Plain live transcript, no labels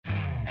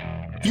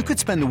You could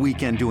spend the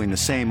weekend doing the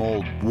same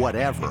old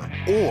whatever,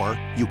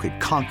 or you could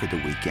conquer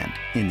the weekend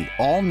in the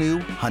all-new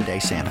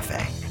Hyundai Santa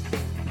Fe.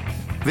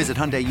 Visit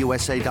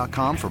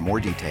HyundaiUSA.com for more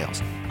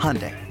details.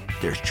 Hyundai,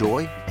 there's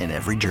joy in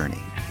every journey.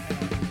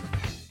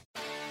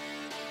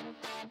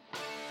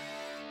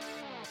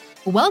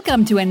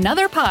 Welcome to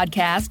another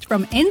podcast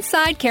from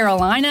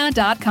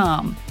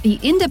InsideCarolina.com, the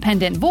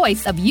independent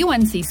voice of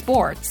UNC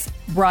Sports.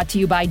 Brought to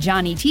you by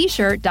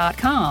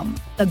JohnnyT-Shirt.com,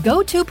 the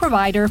go-to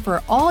provider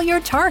for all your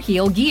Tar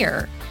Heel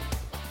gear.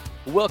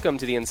 Welcome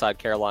to the Inside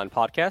Carolina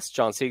podcast.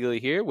 John Siegley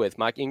here with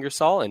Mike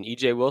Ingersoll and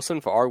EJ Wilson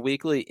for our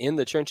weekly In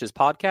the Trenches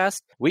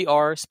podcast. We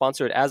are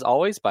sponsored, as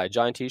always, by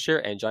Johnny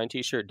T-Shirt and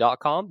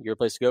JohnnyT-Shirt.com, your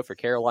place to go for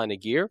Carolina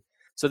gear.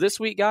 So this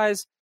week,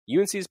 guys,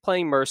 UNC is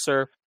playing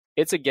Mercer.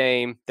 It's a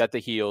game that the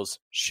Heels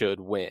should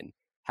win.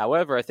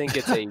 However, I think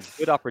it's a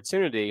good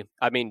opportunity.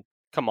 I mean,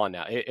 come on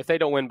now. If they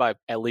don't win by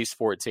at least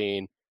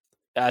 14,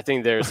 I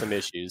think there's some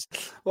issues.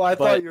 Well, I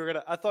thought you were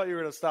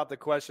gonna stop the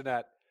question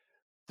at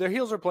their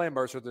Heels are playing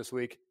Mercer this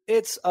week.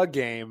 It's a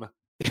game.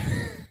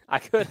 I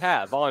could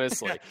have,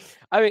 honestly.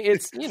 I mean,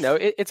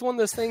 it's one of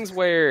those things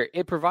where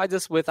it provides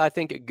us with, I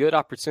think, a good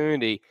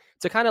opportunity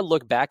to kind of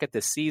look back at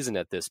the season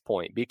at this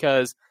point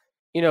because,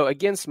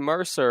 against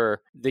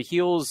Mercer, the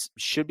Heels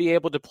should be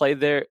able to play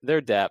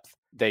their depth.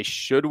 They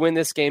should win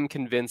this game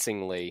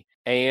convincingly.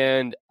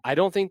 And I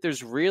don't think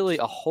there's really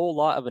a whole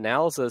lot of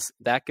analysis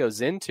that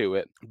goes into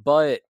it.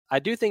 But I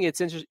do think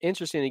it's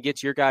interesting to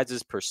get your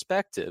guys'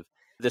 perspective.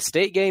 The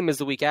state game is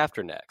the week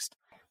after next.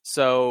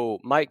 So,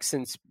 Mike,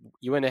 since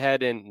you went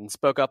ahead and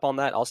spoke up on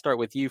that, I'll start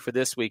with you for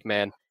this week,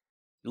 man.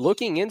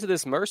 Looking into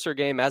this Mercer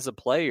game as a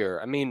player,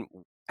 I mean,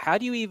 how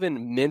do you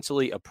even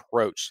mentally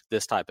approach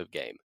this type of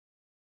game?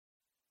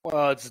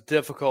 Well, it's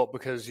difficult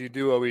because you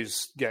do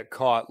always get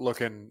caught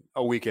looking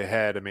a week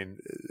ahead. I mean,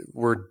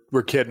 we're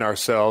kidding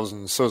ourselves,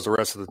 and so is the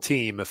rest of the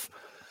team. If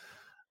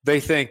they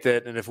think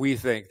that, and if we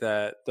think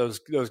that those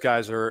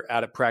guys are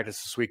out at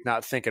practice this week,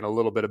 not thinking a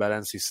little bit about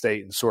NC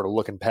State and sort of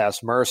looking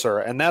past Mercer,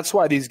 and that's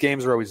why these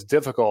games are always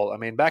difficult. I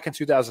mean, back in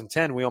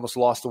 2010, we almost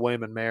lost to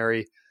William and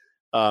Mary.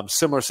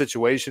 Similar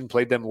situation,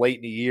 played them late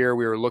in the year.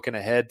 We were looking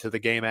ahead to the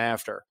game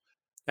after.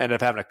 Ended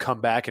up having to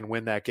come back and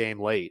win that game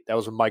late. That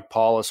was when Mike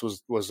Paulus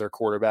was their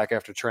quarterback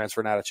after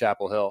transferring out of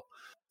Chapel Hill.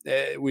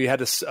 We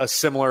had a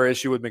similar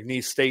issue with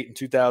McNeese State in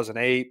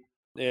 2008.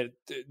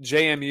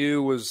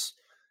 JMU was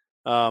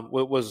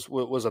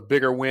a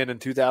bigger win in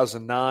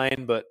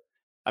 2009, but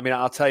I mean,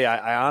 I'll tell you,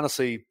 I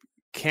honestly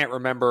can't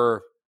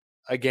remember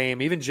a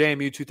game. Even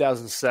JMU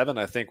 2007,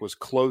 I think, was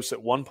close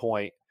at one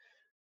point.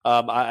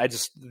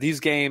 These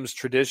games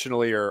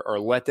traditionally are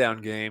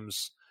letdown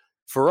games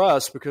for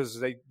us because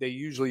they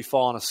usually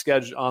fall on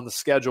the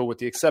schedule with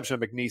the exception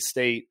of McNeese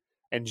State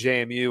and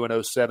JMU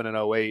in 07 and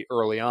 08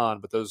 early on.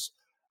 But those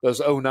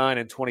 09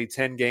 and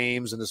 2010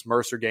 games and this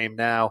Mercer game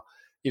now,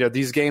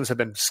 these games have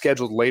been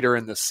scheduled later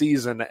in the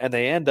season and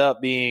they end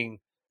up being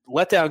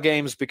letdown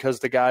games because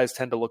the guys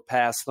tend to look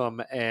past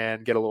them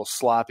and get a little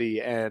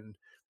sloppy and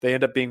they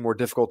end up being more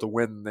difficult to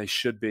win than they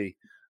should be.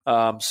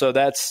 So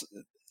that's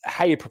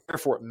how you prepare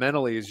for it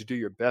mentally is you do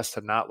your best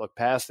to not look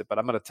past it. But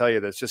I'm going to tell you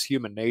that it's just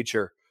human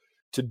nature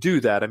to do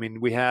that. I mean,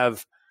 we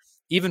have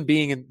even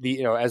being in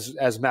the,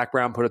 as Mac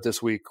Brown put it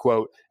this week,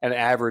 quote, an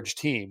average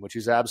team, which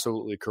he's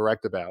absolutely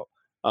correct about.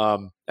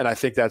 And I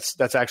think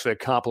that's actually a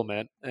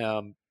compliment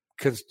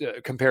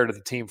compared to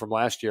the team from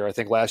last year. I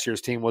think last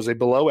year's team was a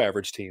below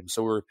average team.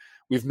 So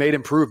we've made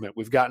improvement.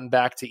 We've gotten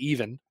back to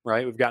even,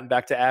 right? We've gotten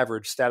back to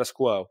average, status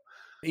quo.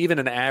 Even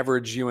an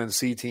average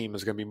UNC team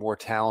is going to be more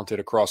talented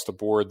across the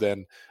board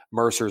than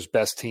Mercer's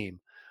best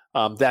team.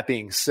 That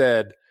being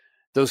said,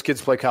 those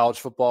kids play college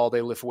football.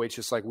 They lift weights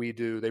just like we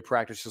do. They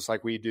practice just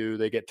like we do.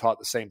 They get taught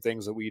the same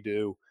things that we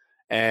do.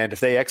 And if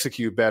they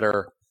execute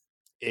better,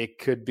 it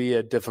could be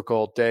a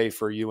difficult day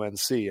for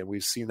UNC. And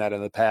we've seen that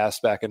in the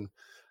past back in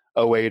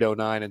 08,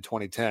 09, and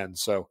 2010.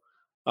 So,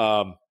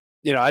 I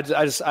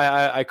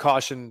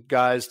caution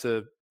guys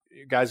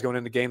going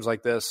into games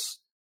like this.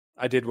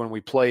 I did when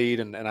we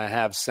played, and I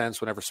have since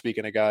whenever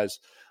speaking to guys,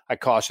 I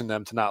caution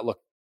them to not look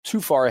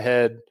too far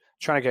ahead,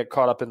 try not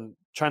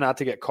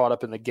to get caught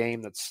up in the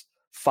game that's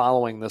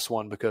following this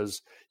one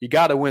because you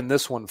got to win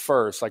this one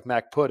first, like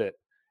Mac put it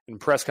in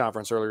press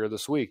conference earlier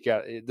this week.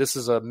 Yeah, this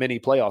is a mini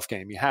playoff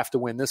game. You have to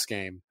win this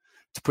game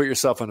to put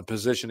yourself in a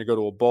position to go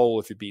to a bowl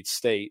if you beat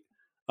State.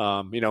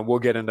 We'll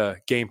get into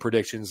game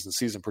predictions and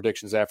season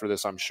predictions after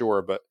this, I'm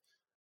sure. But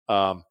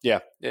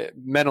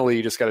mentally,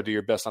 you just got to do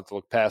your best not to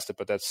look past it,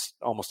 but that's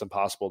almost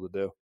impossible to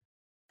do.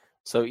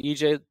 So,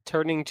 EJ,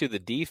 turning to the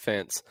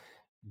defense,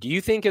 do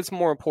you think it's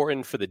more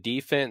important for the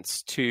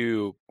defense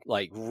to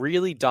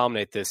really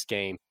dominate this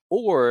game,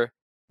 or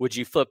would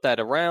you flip that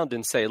around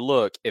and say,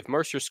 look, if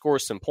Mercer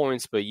scores some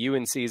points, but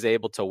UNC is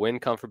able to win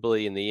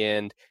comfortably in the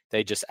end,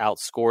 they just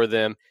outscore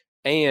them,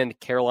 and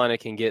Carolina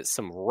can get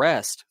some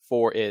rest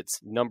for its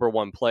number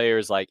one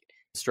players like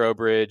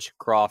Strobridge,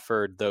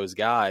 Crawford, those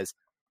guys,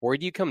 where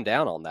do you come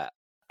down on that?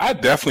 I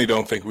definitely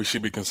don't think we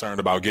should be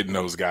concerned about getting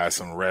those guys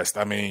some rest.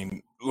 I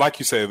mean, like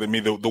you said,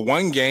 the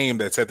one game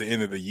that's at the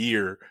end of the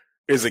year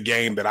is a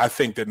game that I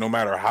think that no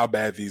matter how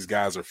bad these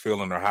guys are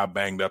feeling or how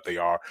banged up they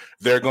are,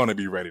 they're going to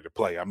be ready to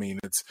play. I mean,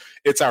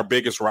 it's our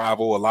biggest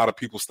rival. A lot of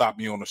people stop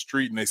me on the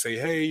street and they say,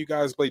 "Hey, you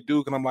guys play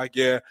Duke?" And I'm like,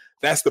 "Yeah,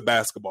 that's the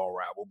basketball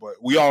rival." But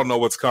we all know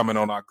what's coming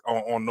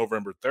on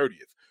November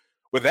 30th.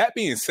 With that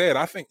being said,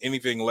 I think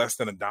anything less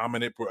than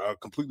a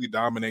completely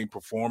dominating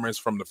performance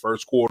from the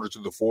first quarter to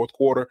the fourth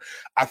quarter,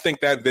 I think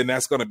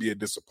that's going to be a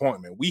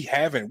disappointment. We've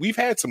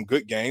had some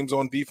good games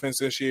on defense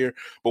this year,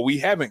 but we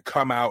haven't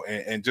come out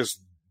and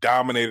just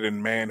dominated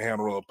and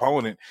manhandled an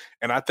opponent.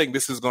 And I think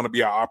this is going to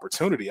be our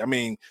opportunity. I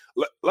mean,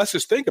 let's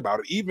just think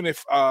about it. Even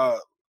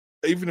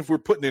if we're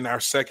putting in our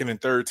second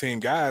and third team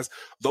guys,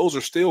 those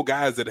are still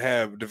guys that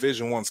have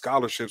Division I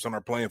scholarships and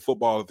are playing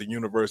football at the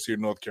University of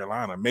North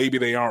Carolina. Maybe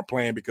they aren't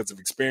playing because of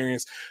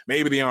experience.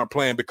 Maybe they aren't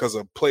playing because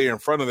a player in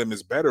front of them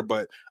is better.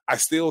 But I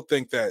still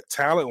think that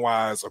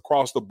talent-wise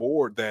across the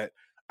board that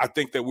I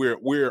think that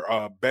we're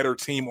a better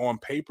team on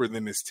paper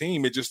than this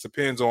team. It just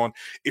depends on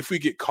if we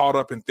get caught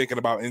up in thinking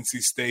about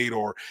NC State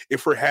or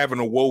if we're having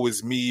a woe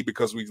is me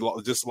because we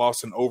just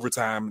lost in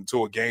overtime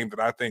to a game that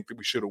I think that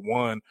we should have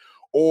won.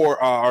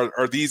 Or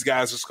are these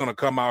guys just going to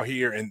come out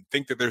here and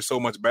think that they're so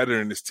much better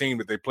than this team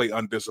that they play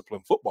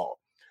undisciplined football?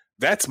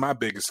 That's my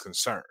biggest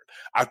concern.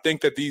 I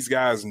think that these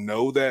guys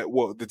know that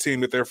the team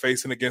that they're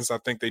facing against, I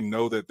think they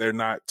know that they're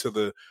not to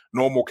the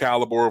normal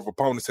caliber of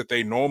opponents that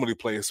they normally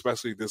play,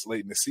 especially this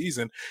late in the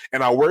season.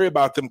 And I worry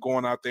about them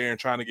going out there and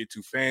trying to get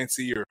too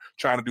fancy or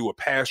trying to do a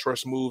pass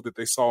rush move that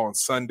they saw on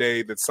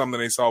Sunday, that's something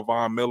they saw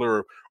Von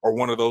Miller or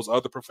one of those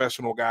other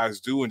professional guys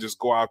do, and just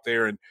go out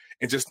there and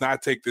just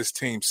not take this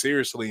team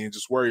seriously and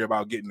just worry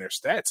about getting their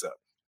stats up.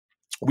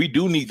 We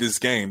do need this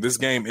game. This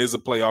game is a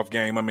playoff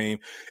game. I mean,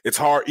 it's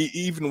hard,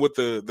 even with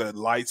the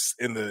lights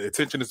and the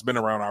attention that's been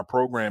around our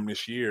program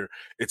this year,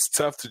 it's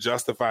tough to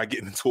justify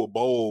getting into a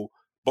bowl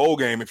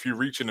game if you're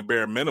reaching the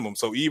bare minimum.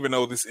 So even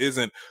though this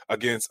isn't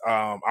against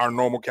our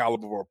normal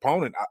caliber of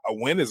opponent, a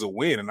win is a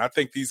win. And I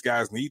think these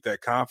guys need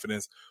that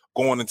confidence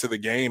going into the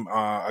game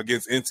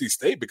against NC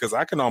State, because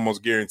I can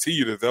almost guarantee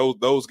you that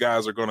those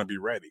guys are going to be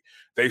ready.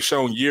 They've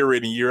shown year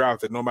in and year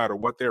out that no matter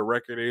what their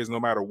record is, no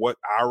matter what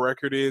our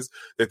record is,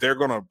 that they're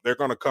gonna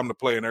come to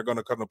play, and they're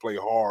gonna come to play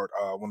hard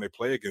when they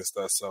play against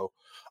us. So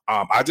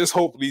I just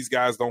hope these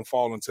guys don't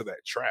fall into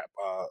that trap.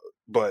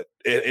 But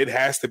it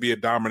has to be a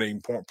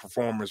dominating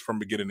performance from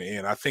beginning to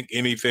end. I think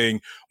anything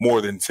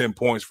more than 10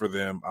 points for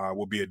them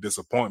will be a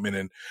disappointment.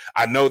 And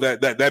I know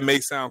that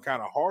may sound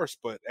kind of harsh,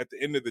 but at the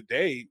end of the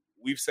day,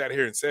 we've sat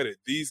here and said it.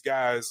 These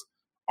guys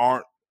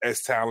aren't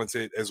as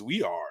talented as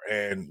we are,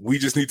 and we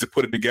just need to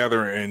put it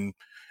together and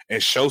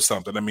show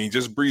something. I mean,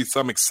 just breathe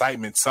some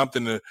excitement,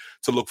 something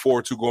to look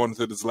forward to going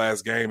into this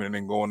last game and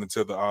then going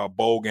into the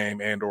bowl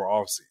game and or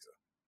off season.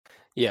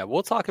 Yeah,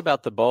 we'll talk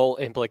about the bowl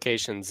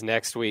implications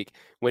next week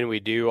when we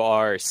do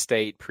our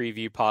state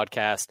preview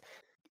podcast.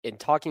 In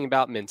talking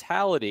about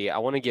mentality, I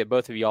want to get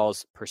both of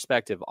y'all's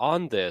perspective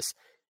on this.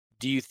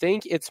 Do you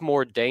think it's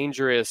more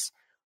dangerous?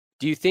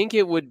 Do you think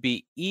it would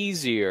be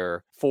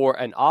easier for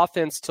an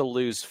offense to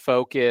lose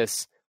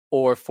focus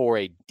or for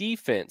a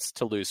defense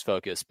to lose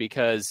focus?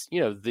 Because,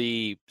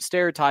 the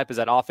stereotype is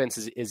that offense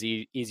is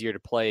easier to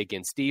play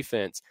against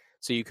defense.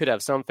 So you could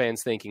have some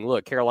fans thinking,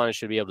 look, Carolina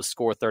should be able to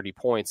score 30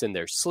 points in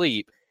their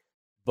sleep,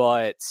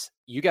 but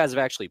you guys have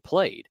actually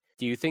played.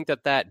 Do you think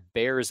that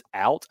bears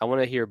out? I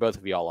want to hear both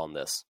of y'all on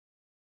this.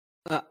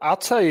 I'll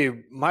tell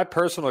you, my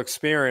personal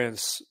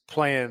experience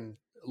playing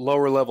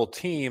lower level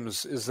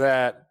teams is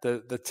that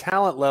the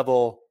talent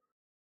level,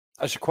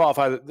 I should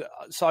qualify.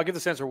 So I'll give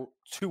this answer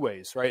two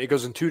ways, right? It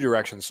goes in two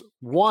directions.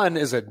 One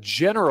is that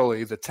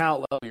generally the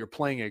talent level you're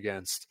playing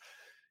against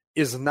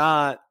is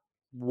not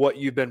what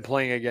you've been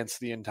playing against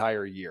the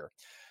entire year.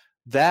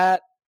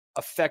 That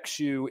affects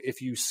you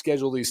if you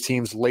schedule these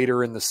teams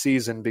later in the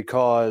season,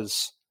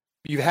 because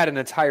you've had an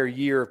entire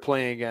year of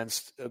playing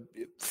against,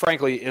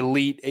 frankly,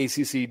 elite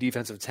ACC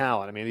defensive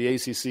talent. I mean, the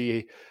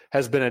ACC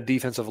has been a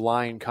defensive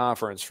line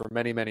conference for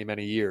many, many,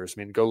 many years.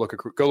 I mean, go look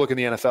in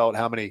the NFL at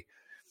how many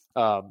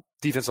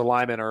defensive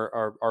linemen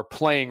are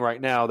playing right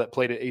now that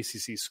played at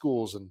ACC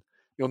schools, and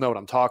you'll know what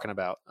I'm talking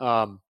about.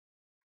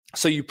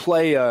 So you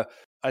play a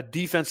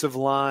defensive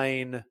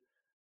line,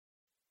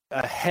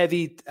 a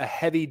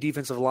heavy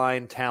defensive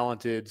line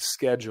talented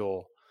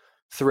schedule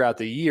throughout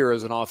the year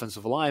as an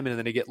offensive lineman, and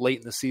then you get late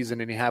in the season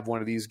and you have one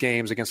of these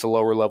games against a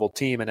lower level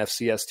team, an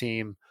FCS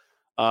team,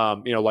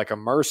 like a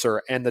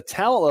Mercer, and the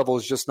talent level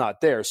is just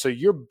not there. So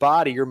your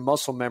body, your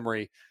muscle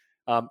memory,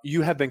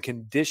 you have been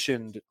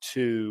conditioned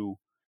to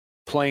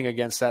playing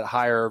against that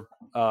higher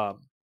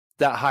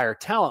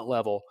talent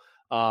level,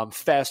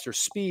 faster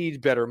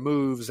speed, better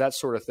moves, that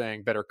sort of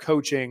thing, better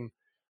coaching,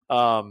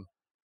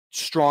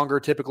 stronger,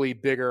 typically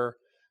bigger.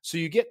 So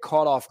you get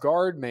caught off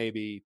guard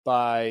maybe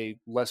by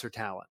lesser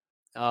talent.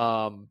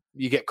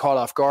 You get caught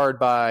off guard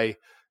by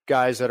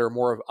guys that are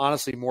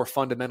more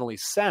fundamentally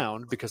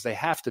sound because they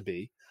have to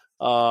be.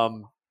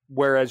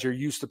 Whereas you're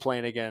used to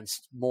playing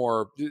against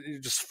more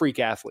just freak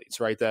athletes,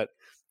 right? That,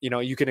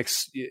 you can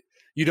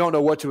you don't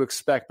know what to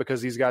expect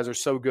because these guys are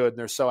so good and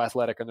they're so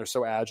athletic and they're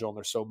so agile and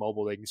they're so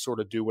mobile. They can sort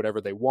of do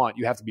whatever they want.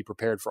 You have to be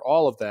prepared for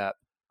all of that.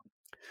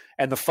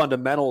 And the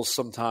fundamentals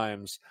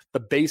sometimes, the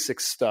basic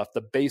stuff,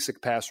 the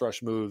basic pass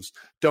rush moves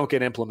don't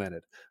get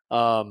implemented,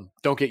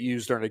 don't get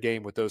used during a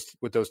game with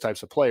those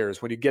types of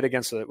players. When you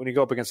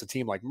go up against a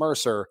team like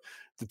Mercer,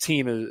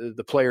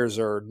 the players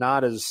are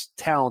not as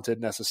talented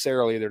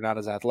necessarily, they're not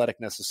as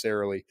athletic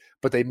necessarily,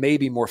 but they may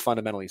be more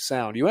fundamentally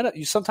sound.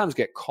 You sometimes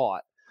get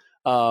caught.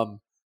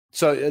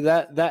 So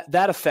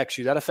that affects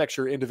you. That affects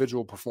your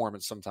individual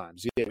performance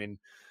sometimes. I mean,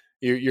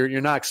 you're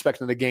not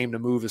expecting the game to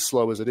move as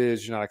slow as it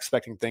is. You're not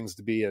expecting things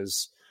to be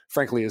as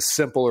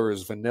simple or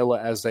as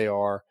vanilla as they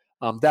are.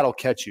 That'll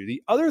catch you.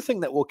 The other thing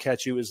that will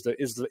catch you is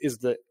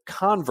the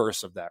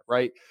converse of that,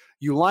 right?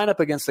 You line up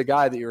against a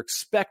guy that you're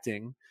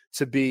expecting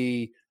to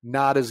be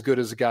not as good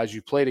as the guys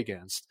you played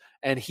against,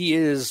 and he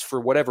is, for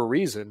whatever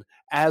reason,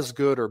 as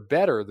good or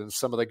better than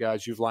some of the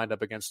guys you've lined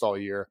up against all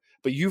year.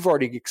 But you've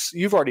already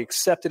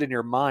accepted in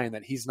your mind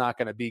that he's not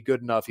going to be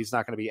good enough. He's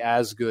not going to be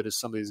as good as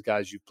some of these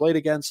guys you've played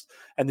against.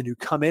 And then you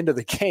come into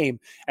the game,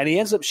 and he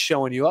ends up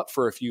showing you up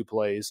for a few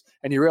plays,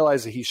 and you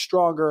realize that he's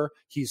stronger,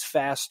 he's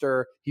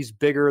faster, he's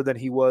bigger than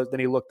he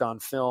looked on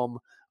film.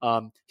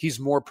 He's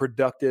more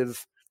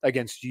productive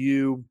against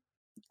you,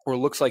 or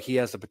looks like he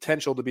has the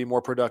potential to be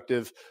more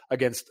productive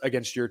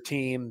against your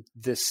team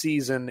this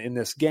season in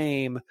this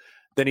game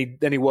than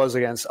he was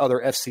against other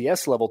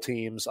FCS level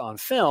teams on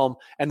film.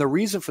 And the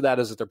reason for that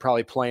is that they're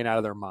probably playing out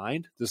of their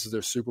mind. This is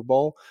their Super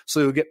Bowl. So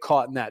you'll get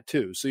caught in that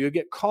too. So you'll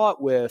get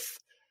caught with,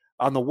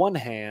 on the one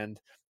hand,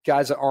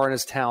 guys that aren't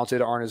as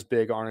talented, aren't as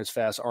big, aren't as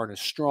fast, aren't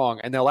as strong.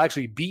 And they'll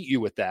actually beat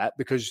you with that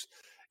because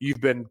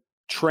you've been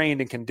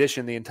trained and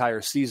conditioned the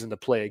entire season to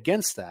play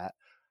against that.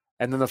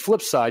 And then the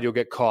flip side, you'll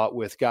get caught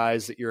with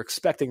guys that you're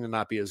expecting to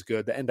not be as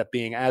good that end up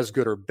being as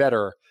good or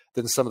better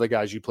than some of the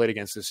guys you played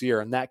against this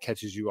year, and that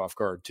catches you off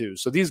guard too.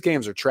 So these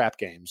games are trap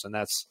games, and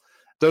that's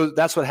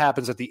what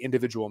happens at the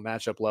individual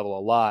matchup level a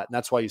lot, and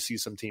that's why you see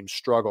some teams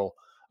struggle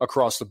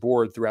across the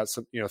board through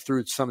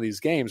some of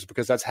these games,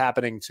 because that's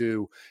happening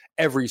to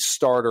every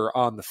starter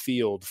on the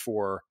field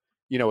for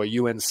a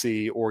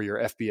UNC or your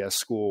FBS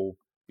school.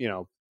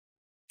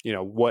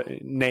 What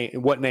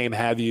name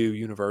have you,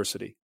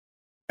 university.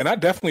 And I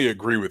definitely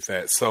agree with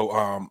that.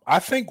 So I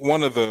think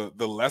one of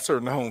the lesser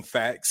known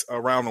facts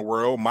around the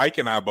world, Mike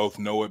and I both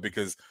know it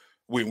because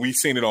we've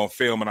seen it on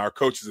film and our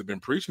coaches have been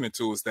preaching it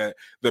to us, that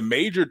the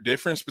major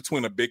difference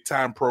between a big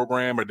time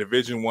program, a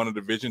Division I or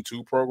Division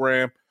II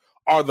program,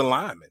 are the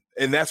linemen.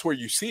 And that's where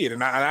you see it.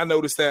 And I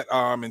noticed that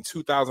in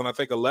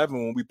 2011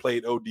 when we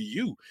played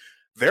ODU,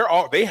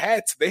 they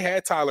had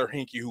Tyler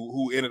Hinkie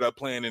who ended up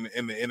playing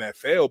in the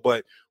NFL,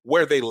 but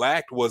where they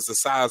lacked was the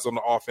size on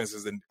the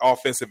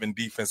offensive and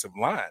defensive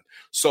line.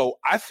 So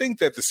I think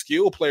that the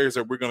skill players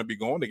that we're going to be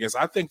going against,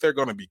 I think they're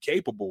going to be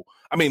capable.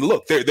 I mean,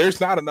 look, there's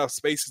not enough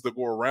spaces to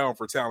go around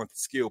for talented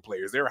skill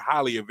players. They're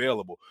highly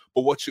available.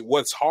 But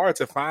what's hard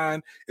to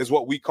find is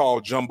what we call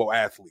jumbo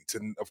athletes.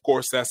 And, of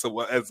course, that's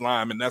as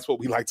linemen, that's what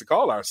we like to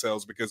call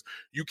ourselves, because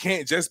you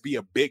can't just be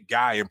a big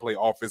guy and play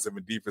offensive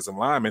and defensive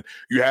linemen.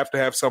 You have to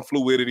have some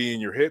fluidity in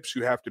your hips.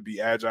 You have to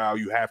be agile.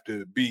 You have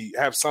to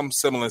have some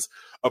semblance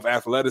of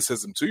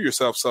athleticism to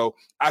yourself. So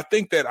I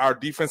think that our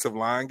defensive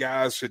line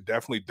guys should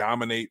definitely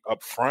dominate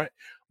up front,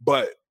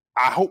 but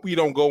I hope we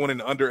don't go in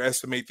and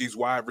underestimate these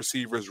wide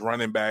receivers,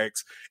 running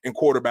backs, and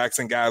quarterbacks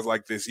and guys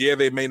like this. Yeah,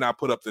 they may not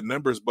put up the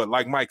numbers, but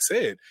like Mike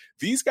said,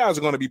 these guys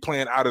are going to be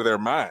playing out of their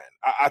mind.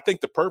 I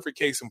think the perfect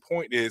case in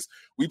point is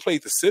we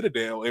played the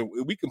Citadel, and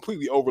we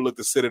completely overlooked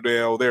the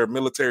Citadel. They're a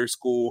military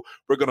school.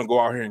 We're going to go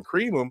out here and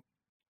cream them.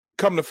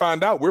 Come to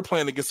find out, we're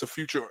playing against a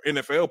future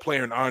NFL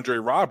player in Andre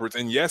Roberts.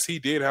 And yes, he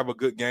did have a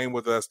good game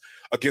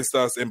against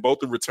us in both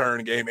the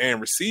return game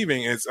and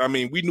receiving.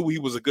 We knew he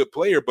was a good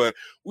player, but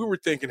we were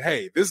thinking,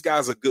 hey, this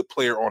guy's a good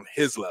player on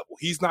his level.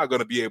 He's not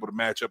going to be able to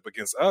match up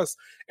against us.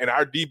 And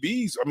our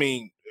DBs,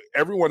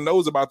 everyone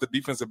knows about the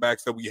defensive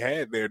backs that we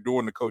had there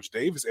during the Coach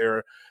Davis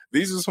era.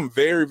 These are some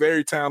very,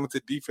 very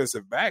talented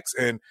defensive backs.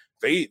 And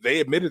they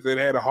admitted that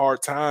they had a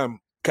hard time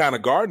kind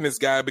of guarding this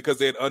guy because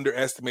they had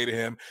underestimated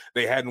him.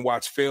 They hadn't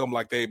watched film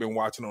like they've been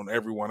watching on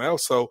everyone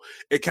else. So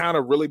it kind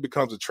of really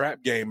becomes a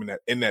trap game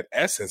in that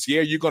essence.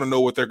 Yeah, you're going to know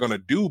what they're going to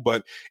do,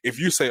 but if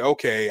you say,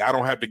 okay, I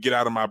don't have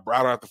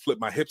to flip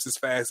my hips as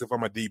fast if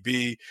I'm a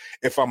DB.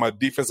 If I'm a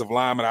defensive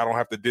lineman, I don't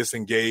have to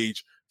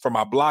disengage for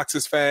my blocks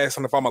as fast.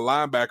 And if I'm a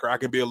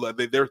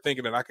linebacker, they're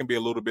thinking that I can be a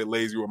little bit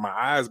lazy with my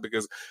eyes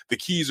because the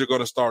keys are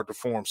going to start to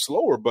form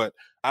slower. But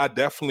I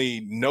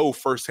definitely know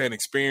firsthand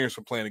experience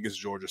from playing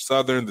against Georgia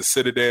Southern, the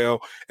Citadel,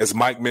 as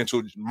Mike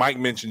mentioned,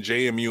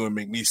 JMU and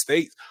McNeese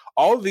State.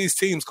 All of these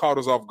teams caught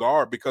us off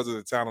guard because of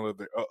the talent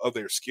of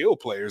their skill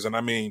players. And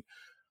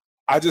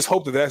I just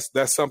hope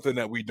that's something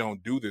that we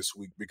don't do this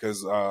week,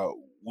 because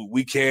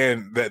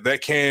that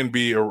can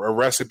be a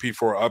recipe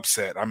for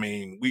upset.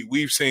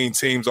 We've seen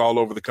teams all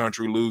over the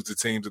country lose to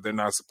teams that they're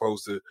not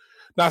supposed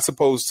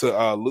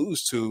to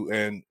lose to,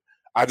 and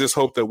I just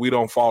hope that we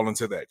don't fall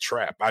into that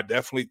trap. I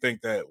definitely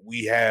think that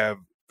we have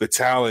the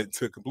talent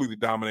to completely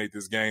dominate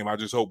this game. I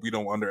just hope we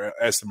don't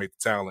underestimate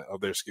the talent of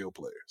their skilled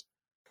players.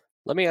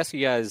 Let me ask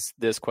you guys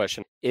this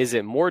question. Is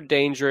it more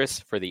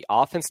dangerous for the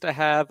offense to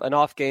have an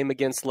off game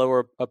against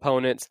lower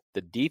opponents,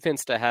 the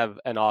defense to have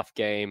an off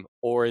game,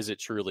 or is it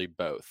truly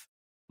both?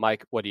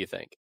 Mike, what do you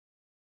think?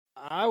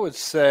 I would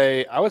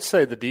say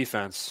the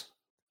defense.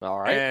 All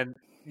right. And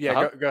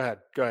go ahead.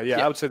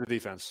 Yeah, I would say the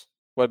defense.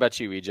 What about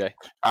you, EJ?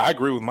 I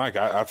agree with Mike.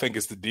 I think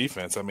it's the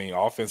defense. I mean,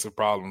 offensive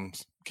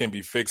problems can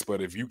be fixed,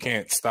 but if you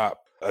can't stop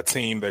a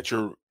team that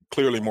you're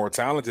clearly more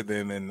talented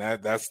than, then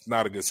that's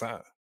not a good sign.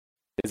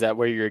 Is that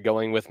where you're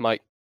going with,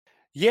 Mike?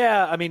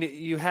 Yeah, I mean,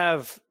 you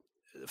have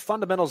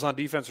fundamentals on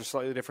defense are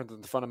slightly different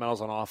than the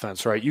fundamentals on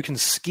offense, right? You can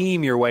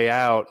scheme your way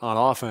out on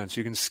offense.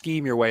 You can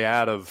scheme your way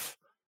out of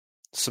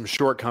some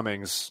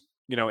shortcomings,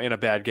 in a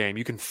bad game.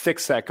 You can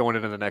fix that going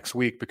into the next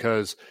week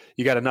because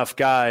you got enough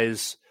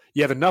guys.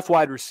 You have enough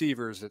wide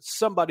receivers that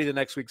somebody the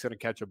next week's going to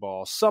catch a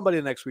ball. Somebody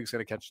the next week's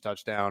going to catch a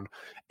touchdown.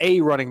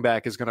 A running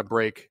back is going to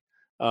break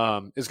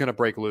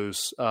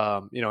loose,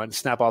 and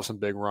snap off some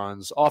big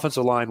runs.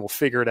 Offensive line will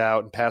figure it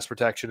out in pass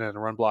protection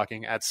and run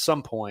blocking at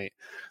some point.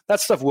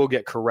 That stuff will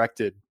get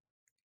corrected.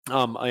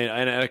 And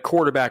a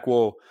quarterback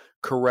will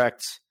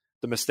correct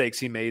the mistakes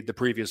he made the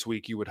previous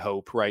week, you would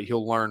hope, right?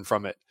 He'll learn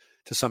from it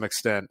to some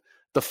extent.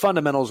 The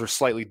fundamentals are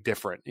slightly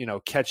different.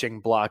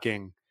 Catching,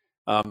 blocking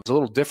is a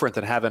little different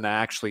than having to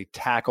actually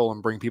tackle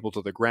and bring people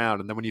to the ground.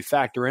 And then when you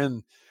factor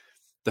in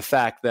the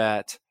fact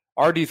that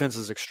our defense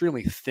is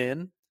extremely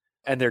thin,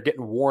 and they're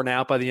getting worn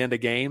out by the end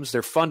of games.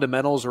 Their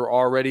fundamentals are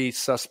already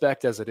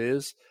suspect as it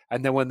is.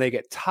 And then when they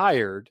get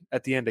tired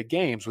at the end of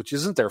games, which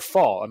isn't their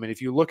fault. I mean,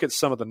 if you look at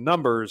some of the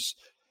numbers,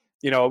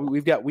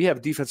 we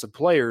have defensive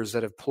players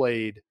that have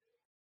played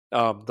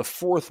the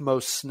fourth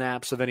most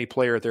snaps of any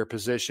player at their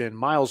position.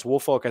 Miles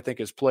Dorn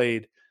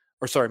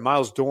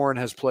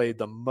has played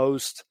the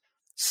most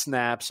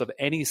snaps of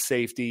any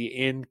safety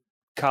in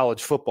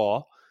college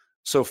football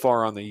so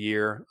far on the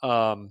year.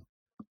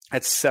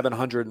 At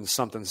 700 and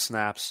something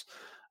snaps.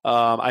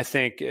 I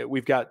think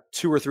we've got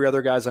 2 or 3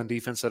 other guys on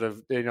defense that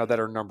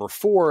are number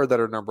 4, that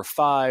are number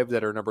 5,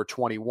 that are number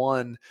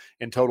 21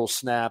 in total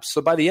snaps.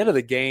 So by the end of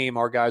the game,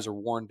 our guys are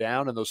worn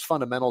down, and those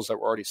fundamentals that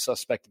were already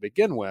suspect to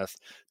begin with,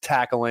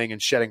 tackling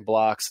and shedding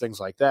blocks, things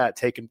like that,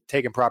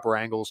 taking proper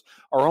angles,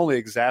 are only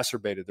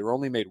exacerbated. They're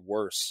only made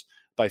worse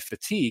by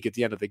fatigue at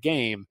the end of the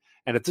game.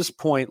 And at this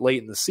point,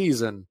 late in the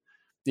season,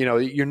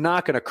 you're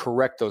not going to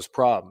correct those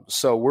problems.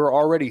 So we're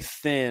already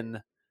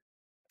thin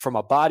from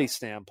a body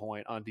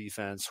standpoint on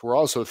defense. We're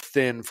also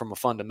thin from a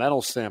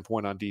fundamental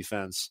standpoint on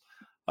defense.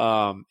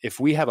 If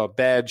we have a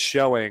bad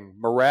showing,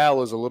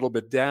 morale is a little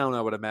bit down,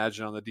 I would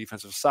imagine, on the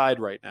defensive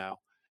side right now,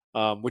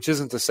 which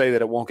isn't to say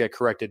that it won't get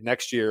corrected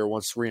next year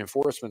once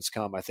reinforcements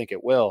come. I think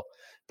it will.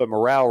 But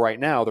morale right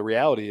now, the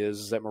reality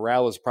is that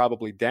morale is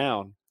probably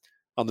down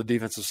on the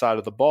defensive side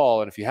of the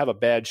ball. And if you have a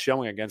bad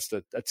showing against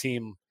a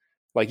team,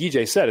 like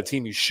EJ said, a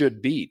team you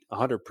should beat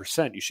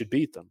 100%, you should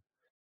beat them.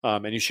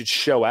 And you should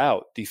show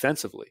out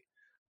defensively.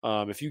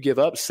 If you give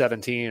up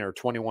 17 or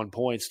 21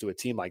 points to a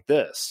team like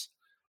this,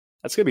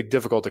 that's going to be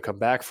difficult to come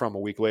back from a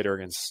week later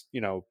against,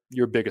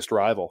 your biggest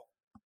rival.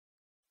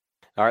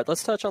 All right,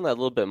 let's touch on that a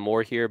little bit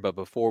more here. But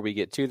before we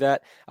get to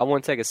that, I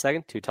want to take a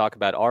second to talk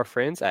about our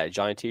friends at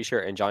Giant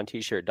T-Shirt and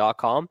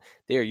GiantT-Shirt.com.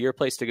 They are your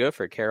place to go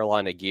for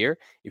Carolina gear.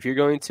 If you're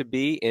going to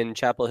be in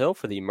Chapel Hill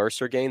for the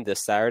Mercer game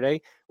this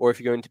Saturday, or if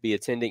you're going to be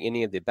attending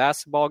any of the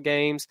basketball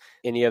games,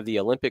 any of the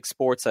Olympic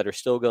sports that are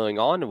still going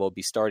on and will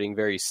be starting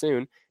very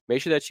soon,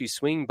 make sure that you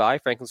swing by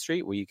Franklin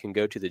Street, where you can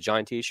go to the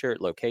Giant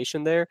T-Shirt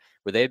location there,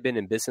 where they've been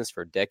in business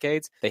for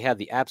decades. They have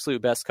the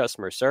absolute best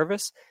customer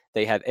service.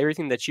 They have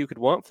everything that you could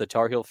want for the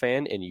Tar Heel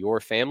fan in your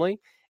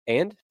family.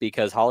 And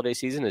because holiday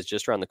season is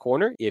just around the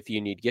corner, if you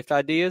need gift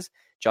ideas,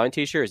 Giant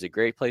T-Shirt is a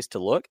great place to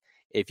look.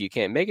 If you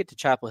can't make it to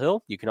Chapel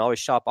Hill, you can always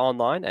shop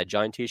online at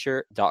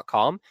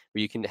GiantT-Shirt.com,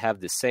 where you can have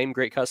the same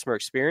great customer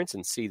experience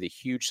and see the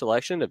huge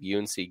selection of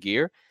UNC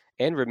gear.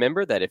 And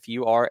remember that if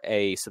you are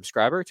a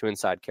subscriber to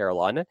Inside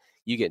Carolina,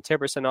 you get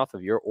 10% off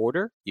of your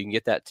order. You can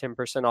get that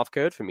 10% off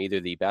code from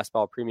either the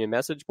Basketball Premium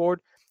Message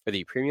Board or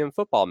the Premium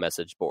Football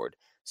Message Board.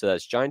 So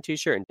that's Giant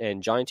T-Shirt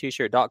and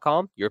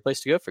GiantT-Shirt.com, your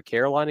place to go for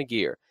Carolina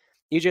gear.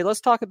 EJ,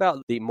 let's talk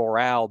about the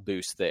morale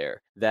boost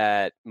there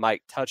that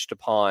Mike touched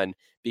upon,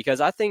 because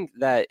I think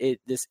that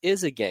this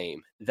is a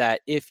game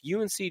that if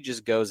UNC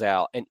just goes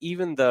out, and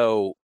even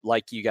though,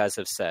 like you guys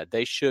have said,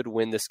 they should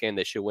win this game,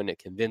 they should win it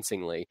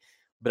convincingly,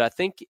 but I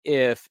think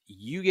if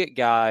you get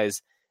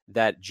guys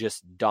that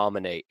just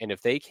dominate, and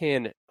if they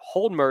can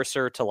hold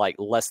Mercer to like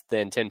less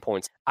than 10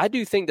 points, I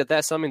do think that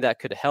that's something that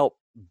could help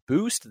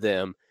boost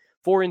them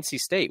for NC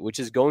State, which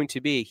is going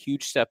to be a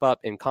huge step up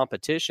in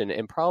competition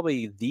and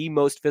probably the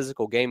most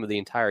physical game of the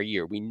entire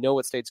year. We know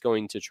what State's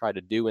going to try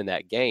to do in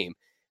that game.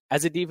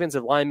 As a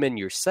defensive lineman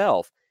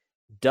yourself,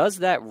 does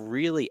that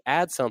really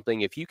add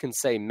something if you can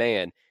say,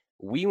 man,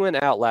 we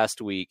went out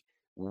last week,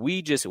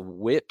 we just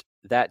whipped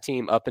that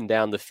team up and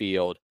down the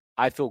field.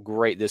 I feel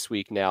great this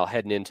week now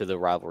heading into the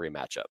rivalry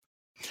matchup.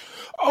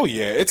 Oh,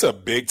 yeah, it's a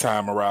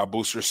big-time morale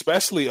booster,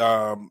 especially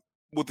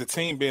with the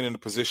team being in the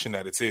position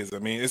that it is. I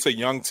mean, it's a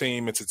young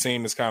team. It's a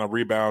team that's kind of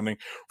rebounding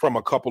from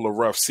a couple of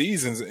rough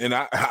seasons. And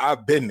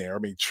I've been there. I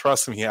mean,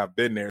 trust me, I've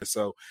been there.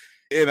 So,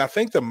 and I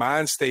think the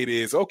mind state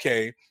is,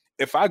 okay,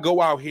 if I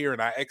go out here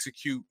and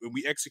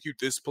we execute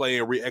this play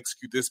or we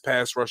execute this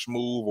pass rush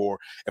move, or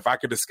if I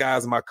could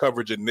disguise my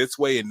coverage in this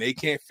way and they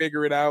can't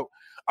figure it out,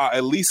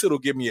 at least it'll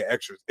give me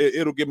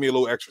it'll give me a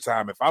little extra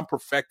time. If I'm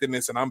perfecting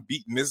this and I'm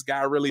beating this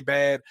guy really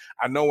bad,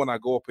 I know when I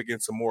go up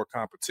against some more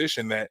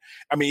competition that,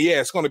 I mean,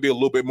 yeah, it's going to be a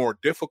little bit more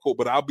difficult,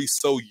 but I'll be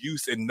so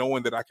used in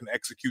knowing that I can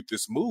execute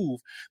this move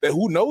that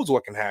who knows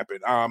what can happen.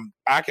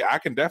 I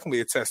can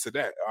definitely attest to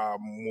that.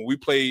 When we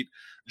played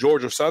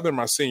Georgia Southern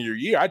my senior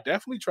year, I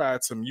definitely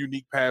tried some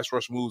unique pass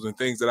rush moves and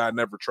things that I'd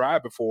never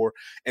tried before.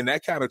 And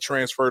that kind of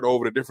transferred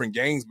over to different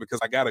games because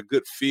I got a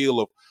good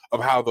feel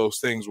of how those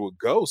things would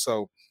go.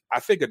 So I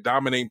think a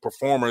dominating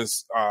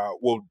performance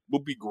will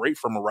be great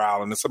for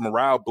morale, and it's a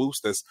morale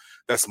boost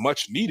that's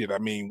much needed. I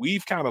mean,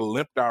 we've kind of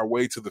limped our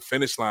way to the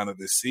finish line of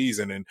this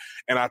season, and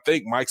I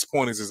think Mike's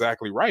point is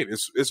exactly right.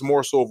 It's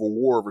more so of a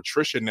war of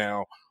attrition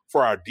now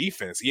for our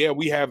defense. Yeah,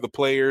 we have the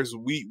players,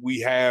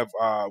 we have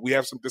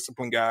some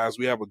disciplined guys,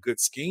 we have a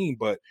good scheme,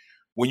 but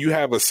when you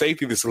have a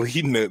safety that's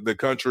leading the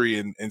country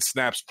in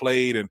snaps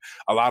played and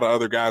a lot of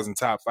other guys in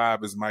top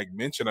five, as Mike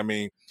mentioned, I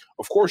mean,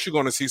 of course you're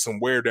going to see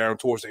some wear down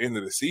towards the end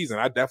of the season.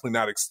 I definitely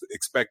not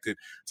expect it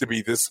to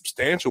be this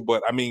substantial,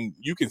 but I mean,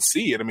 you can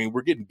see it. I mean,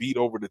 we're getting beat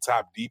over the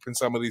top deep in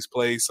some of these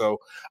plays. So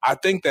I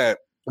think that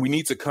we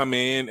need to come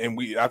in and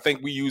I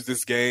think we use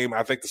this game.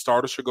 I think the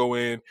starters should go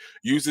in,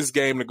 use this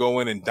game to go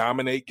in and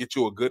dominate, get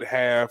you a good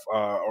half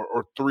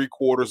or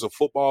 3/4 of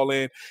football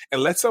in,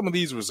 and let some of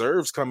these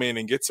reserves come in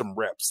and get some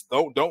reps.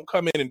 Don't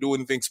come in and do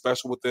anything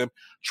special with them.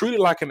 Treat it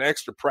like an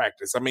extra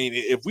practice. I mean,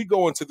 if we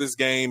go into this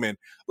game and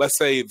let's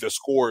say the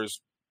score is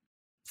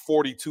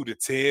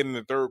 42-10 in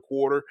the third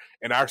quarter,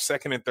 and our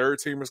second and third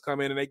teamers come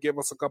in and they give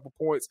us a couple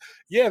points,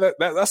 yeah,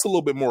 that's a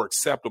little bit more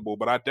acceptable.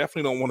 But I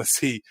definitely don't want to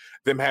see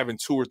them having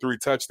 2 or 3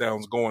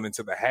 touchdowns going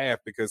into the half,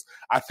 because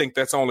I think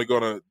that's only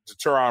going to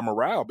deter our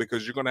morale,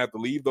 because you're going to have to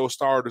leave those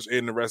starters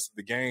in the rest of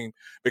the game,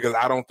 because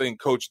I don't think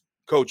Coach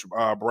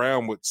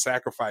Brown would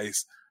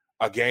sacrifice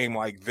a game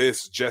like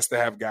this just to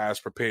have guys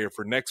prepared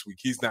for next week.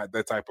 He's not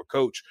that type of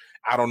coach.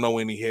 I don't know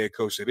any head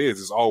coach that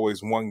is. It's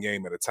always one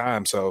game at a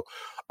time. So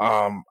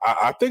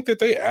I think that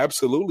they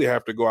absolutely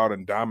have to go out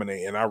and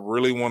dominate. And I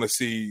really want to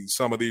see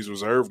some of these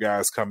reserve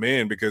guys come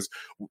in, because,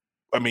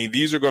 I mean,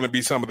 these are going to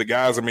be some of the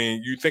guys. I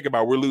mean, you think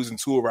about, we're losing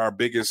 2 of our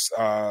biggest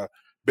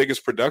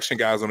production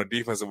guys on the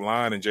defensive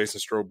line, and Jason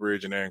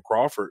Strobridge and Aaron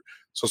Crawford.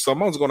 So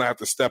someone's going to have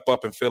to step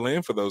up and fill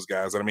in for those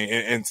guys. I mean,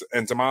 and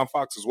Tamon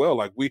Fox as well.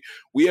 Like we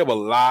have a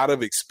lot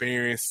of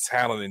experience,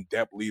 talent, and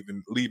depth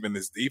leaving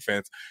this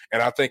defense.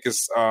 And I think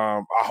it's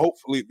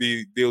hopefully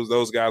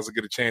those guys will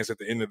get a chance at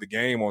the end of the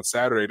game on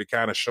Saturday to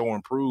kind of show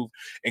and prove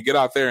and get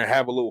out there and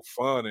have a little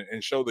fun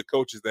and show the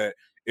coaches that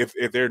if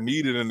they're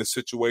needed in the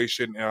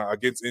situation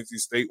against NC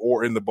State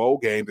or in the bowl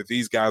game, that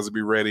these guys will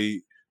be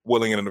ready,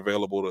 willing, and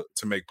available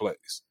to make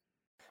plays.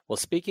 Well,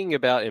 speaking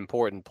about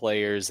important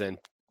players and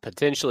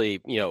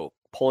potentially,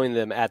 pulling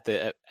them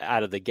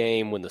out of the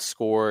game when the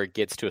score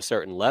gets to a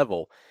certain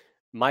level,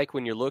 Mike,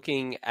 when you're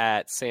looking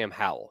at Sam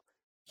Howell,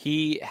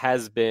 he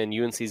has been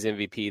UNC's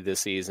MVP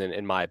this season,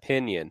 in my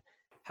opinion.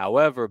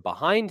 However,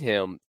 behind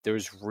him,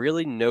 there's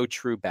really no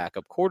true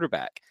backup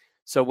quarterback.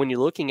 So when you're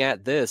looking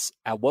at this,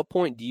 at what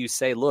point do you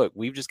say, look,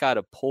 we've just got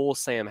to pull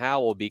Sam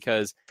Howell,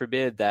 because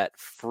forbid that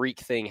freak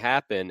thing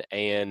happen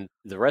and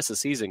the rest of the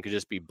season could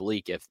just be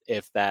bleak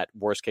if that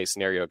worst case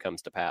scenario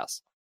comes to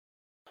pass?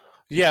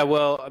 Yeah,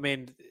 well, I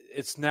mean,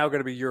 it's now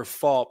going to be your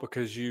fault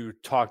because you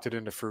talked it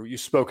into fruit. You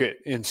spoke it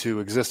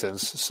into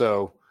existence.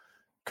 So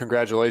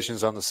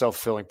congratulations on the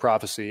self-fulfilling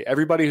prophecy.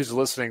 Everybody who's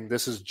listening,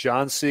 this is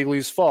John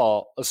Siegley's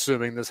fault,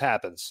 assuming this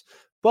happens.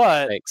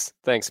 But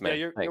thanks, man.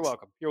 Yeah, you're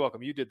welcome. You're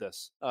welcome. You did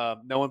this.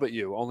 No one but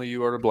you. Only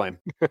you are to blame.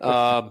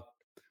 But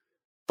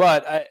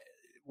I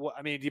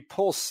mean, you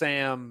pull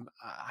Sam.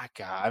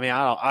 We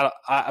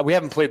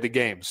haven't played the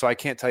game, so I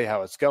can't tell you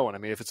how it's going. I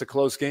mean, if it's a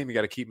close game, you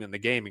got to keep him in the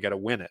game. You got to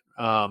win it.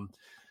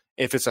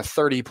 If it's a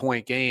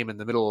 30-point game in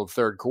the middle of the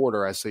third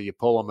quarter, I say you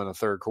pull him in the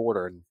third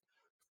quarter, and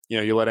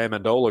you let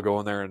Amendola go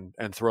in there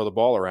and throw the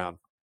ball around.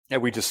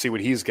 And we just see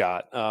what he's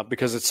got,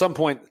 because at some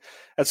point,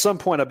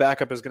 a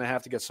backup is going to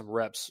have to get some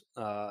reps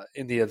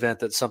in the event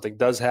that something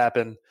does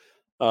happen.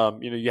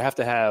 You got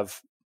to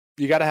have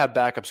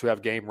backups who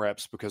have game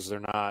reps, because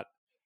they're not.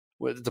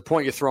 At the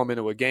point you throw them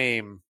into a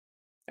game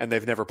and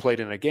they've never played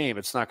in a game,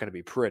 it's not going to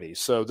be pretty.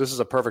 So this is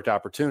a perfect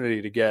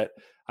opportunity to get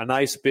a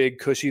nice, big,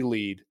 cushy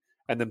lead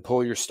and then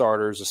pull your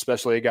starters,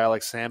 especially a guy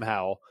like Sam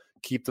Howell,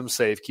 keep them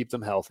safe, keep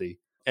them healthy.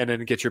 And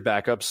then get your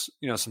backups,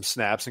 some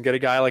snaps, and get a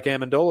guy like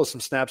Amendola some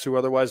snaps who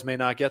otherwise may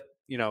not get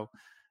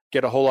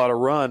a whole lot of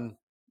run,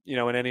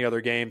 in any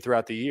other game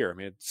throughout the year. I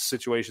mean,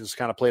 situations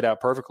kind of played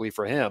out perfectly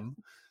for him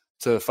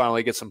to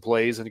finally get some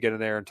plays and get in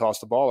there and toss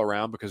the ball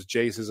around, because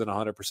Jace isn't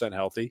 100%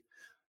 healthy,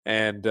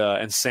 and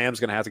Sam's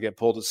going to have to get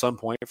pulled at some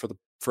point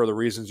for the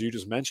reasons you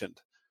just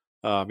mentioned.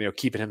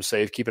 keeping him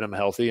safe, keeping him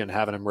healthy, and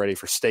having him ready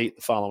for state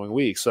the following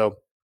week. So,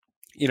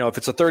 if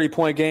it's a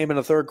 30-point game in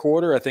the third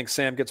quarter, I think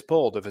Sam gets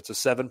pulled. If it's a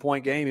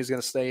 7-point game, he's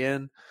going to stay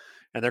in,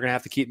 and they're going to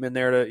have to keep him in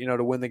there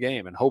to win the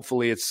game. And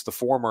hopefully it's the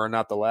former and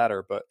not the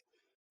latter. But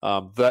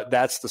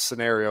that's the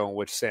scenario in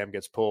which Sam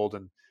gets pulled,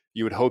 and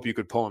you would hope you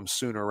could pull him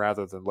sooner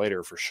rather than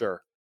later for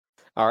sure.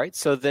 All right,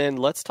 so then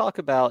let's talk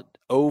about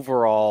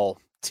overall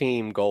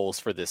team goals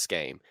for this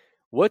game.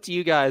 What do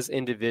you guys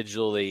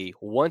individually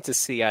want to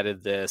see out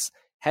of this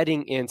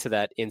heading into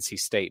that NC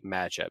State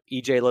matchup?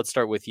 EJ, let's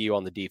start with you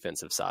on the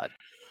defensive side.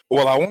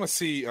 Well, I want to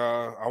see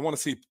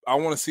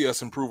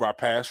us improve our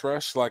pass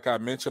rush. Like I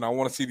mentioned, I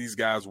want to see these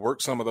guys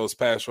work some of those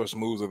pass rush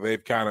moves that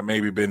they've kind of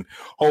maybe been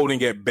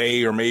holding at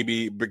bay, or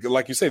maybe,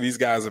 like you say, these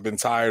guys have been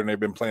tired and they've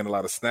been playing a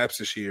lot of snaps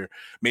this year.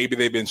 Maybe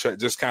they've been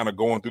just kind of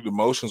going through the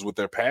motions with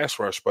their pass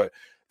rush, but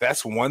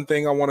that's one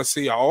thing I want to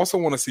see. I also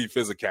want to see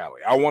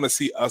physicality. I want to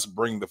see us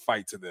bring the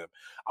fight to them.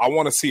 I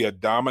want to see a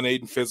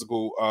dominating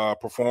physical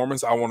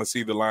performance. I want to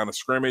see the line of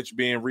scrimmage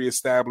being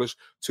reestablished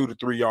 2 to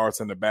 3 yards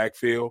in the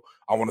backfield.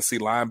 I want to see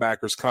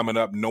linebackers coming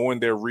up,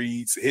 knowing their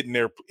reads, hitting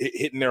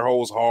their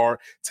holes hard,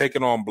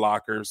 taking on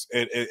blockers,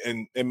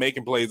 and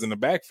making plays in the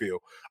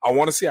backfield. I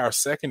want to see our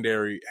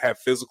secondary have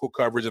physical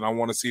coverage, and I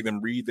want to see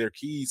them read their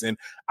keys. And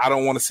I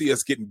don't want to see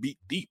us getting beat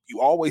deep.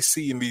 You always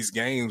see in these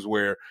games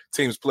where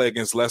teams play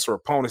against lesser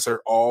opponents,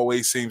 there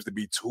always seems to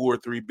be 2 or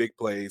 3 big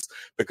plays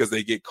because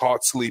they get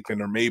caught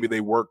sleeping, or maybe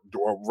they work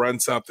or run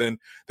something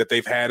that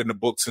they've had in the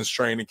book since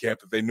training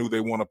camp that they knew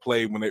they want to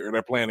play when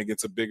they're playing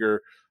against a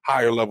bigger,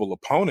 higher level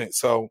opponent.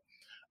 So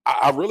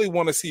I really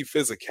want to see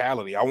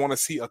physicality. I want to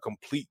see a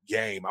complete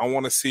game. I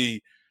want to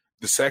see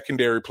the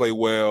secondary play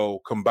well,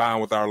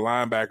 combined with our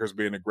linebackers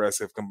being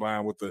aggressive,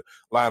 combined with the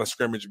line of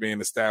scrimmage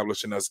being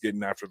established and us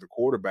getting after the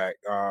quarterback.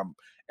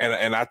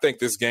 And I think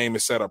this game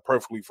is set up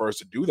perfectly for us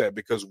to do that,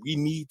 because we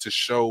need to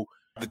show –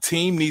 the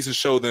team needs to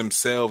show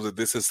themselves that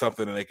this is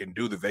something that they can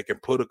do, that they can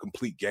put a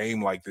complete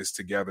game like this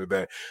together,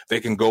 that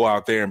they can go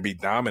out there and be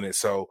dominant.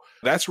 So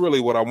that's really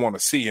what I want to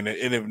see. And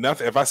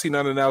if I see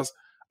nothing else,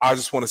 I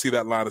just want to see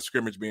that line of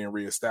scrimmage being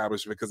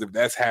reestablished, because if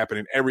that's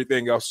happening,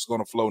 everything else is going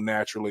to flow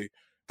naturally.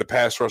 The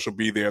pass rush will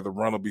be there. The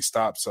run will be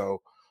stopped.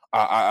 So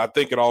I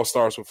think it all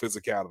starts with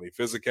physicality.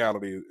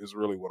 Physicality is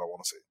really what I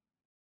want to see.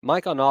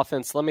 Mike, on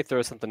offense, let me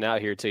throw something out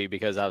here to you,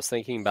 because I was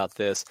thinking about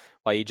this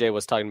while EJ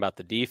was talking about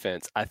the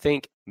defense. I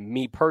think,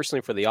 me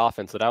personally, for the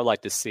offense, what I would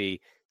like to see,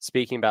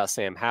 speaking about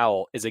Sam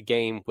Howell, is a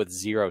game with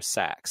 0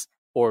 sacks,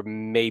 or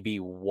maybe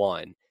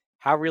 1.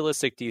 How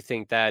realistic do you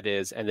think that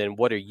is? And then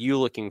what are you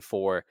looking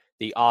for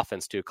the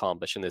offense to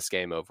accomplish in this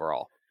game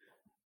overall?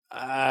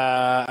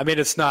 I mean,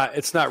 it's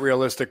not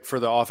realistic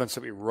for the offense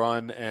that we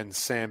run, and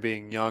Sam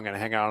being young and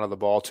hanging on to the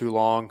ball too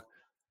long.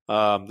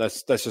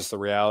 That's just the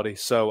reality.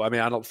 So, I mean,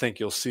 I don't think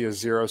you'll see a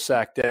 0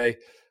 sack day.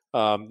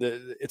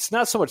 It's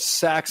not so much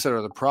sacks that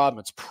are the problem.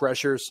 It's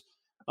pressures,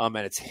 and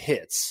it's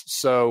hits.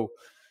 So,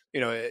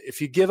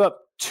 if you give up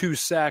 2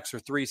 sacks or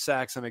 3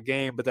 sacks in a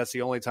game, but that's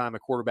the only time a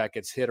quarterback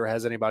gets hit or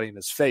has anybody in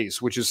his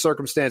face, which is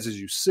circumstances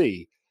you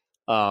see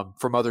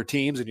from other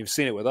teams, and you've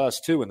seen it with us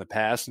too in the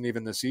past and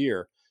even this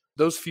year,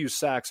 those few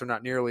sacks are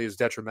not nearly as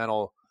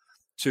detrimental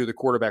to the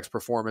quarterback's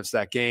performance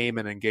that game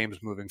and in games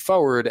moving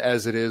forward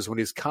as it is when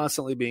he's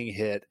constantly being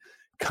hit,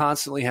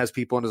 constantly has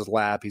people in his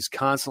lap, he's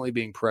constantly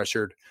being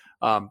pressured.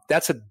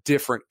 That's a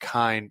different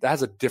kind. That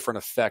has a different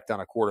effect on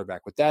a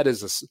quarterback. But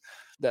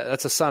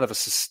that's a sign of a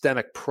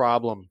systemic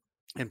problem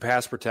in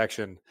pass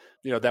protection,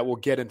 that will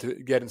get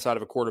inside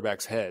of a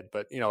quarterback's head.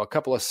 But, a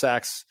couple of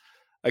sacks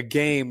a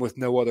game with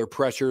no other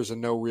pressures and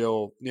no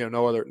real,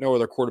 no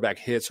other quarterback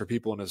hits or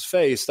people in his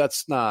face,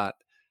 that's not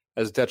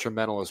as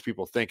detrimental as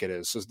people think it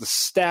is. So the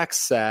sack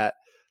stat,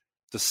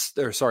 the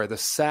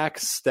sack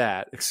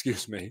stat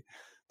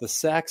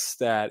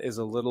is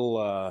a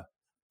little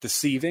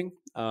deceiving.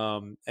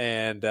 What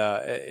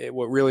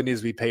really needs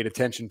to be paid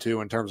attention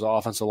to in terms of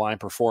offensive line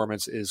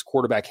performance is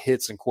quarterback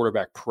hits and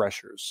quarterback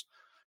pressures.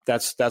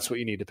 That's what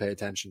you need to pay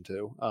attention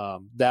to.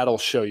 That'll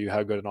show you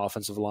how good an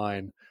offensive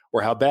line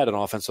or how bad an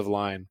offensive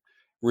line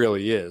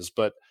really is.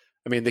 But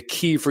I mean, the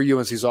key for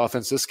UNC's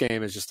offense this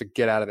game is just to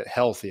get out of it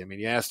healthy. I mean,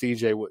 you asked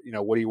EJ,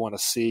 what do you want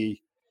to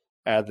see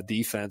out of the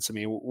defense? I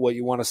mean, what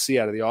you want to see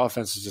out of the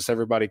offense is just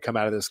everybody come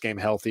out of this game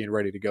healthy and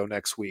ready to go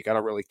next week. I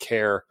don't really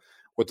care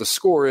what the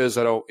score is.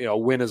 A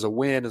win is a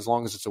win. As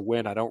long as it's a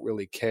win, I don't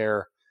really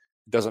care.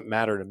 It doesn't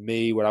matter to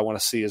me. What I want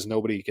to see is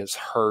nobody gets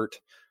hurt.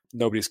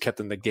 Nobody's kept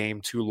in the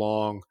game too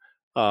long.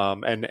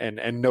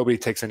 And nobody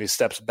takes any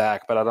steps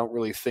back, but I don't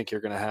really think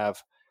you're going to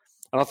have,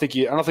 I don't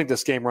think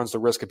this game runs the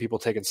risk of people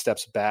taking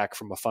steps back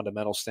from a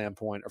fundamental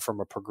standpoint or from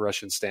a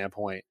progression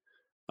standpoint.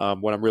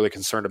 What I'm really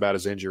concerned about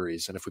is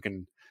injuries. And if we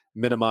can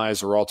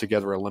minimize or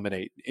altogether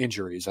eliminate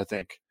injuries, I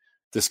think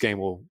this game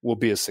will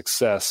be a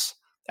success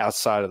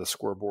outside of the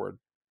scoreboard.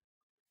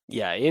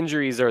 Yeah,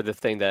 injuries are the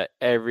thing that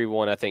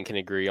everyone, I think, can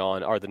agree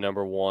on are the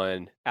number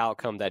one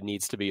outcome that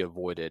needs to be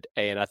avoided.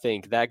 And I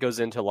think that goes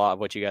into a lot of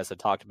what you guys have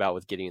talked about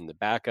with getting in the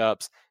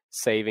backups,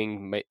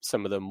 saving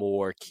some of the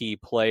more key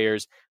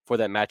players for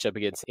that matchup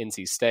against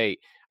NC State.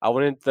 I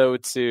wanted, though,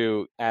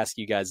 to ask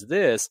you guys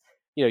this.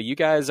 You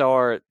guys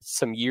are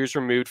some years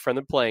removed from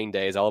the playing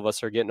days. All of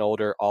us are getting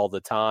older all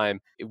the time.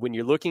 When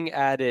you're looking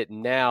at it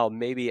now,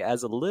 maybe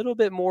as a little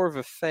bit more of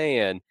a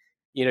fan,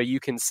 you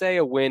can say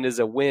a win is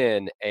a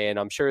win, and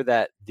I'm sure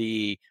that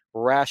the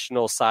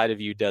rational side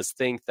of you does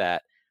think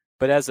that.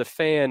 But as a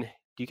fan,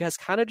 do you guys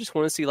kind of just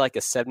want to see like a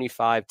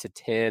 75-10,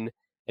 and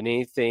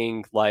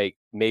anything like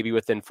maybe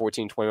within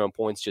 14, 21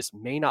 points just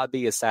may not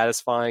be as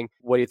satisfying?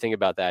 What do you think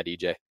about that,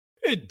 EJ?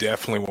 It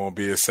definitely won't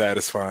be as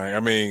satisfying. I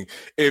mean,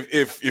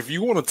 if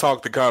you want to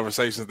talk the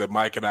conversations that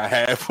Mike and I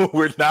have when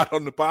we're not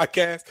on the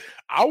podcast,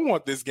 I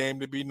want this game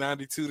to be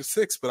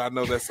 92-6, but I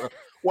know that's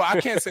I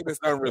can't say that's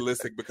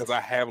unrealistic because I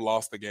have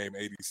lost the game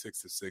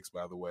 86-6,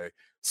 by the way.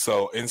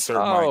 So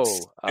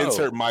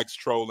insert Mike's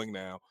trolling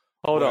now.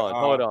 Hold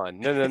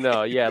on.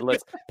 No. Yeah,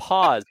 let's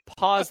pause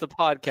the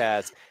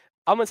podcast.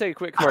 I'm going to take a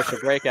quick commercial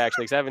break,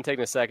 actually, because I haven't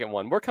taken a second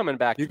one. We're coming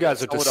back. You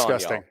guys are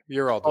disgusting.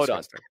 You're all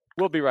disgusting.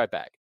 We'll be right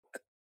back.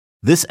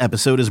 This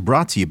episode is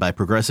brought to you by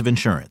Progressive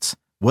Insurance.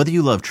 Whether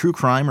you love true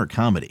crime or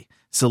comedy,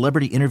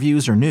 celebrity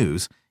interviews or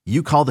news,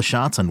 you call the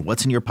shots on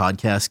what's in your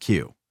podcast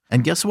queue.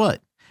 And guess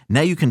what?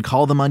 Now you can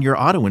call them on your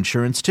auto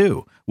insurance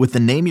too with the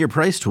Name Your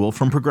Price tool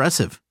from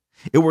Progressive.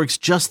 It works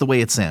just the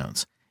way it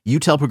sounds. You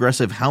tell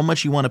Progressive how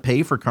much you want to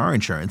pay for car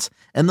insurance,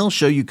 and they'll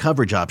show you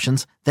coverage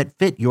options that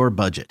fit your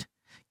budget.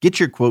 Get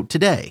your quote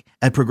today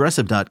at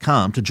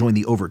Progressive.com to join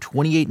the over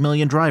 28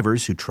 million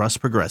drivers who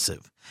trust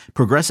Progressive.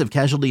 Progressive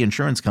Casualty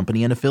Insurance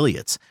Company and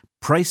Affiliates.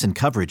 Price and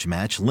coverage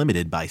match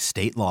limited by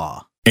state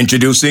law.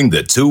 Introducing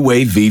the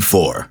Two-Way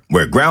V4,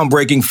 where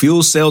groundbreaking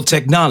fuel cell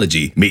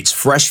technology meets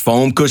fresh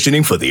foam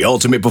cushioning for the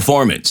ultimate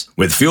performance.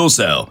 With Fuel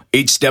Cell,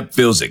 each step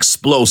feels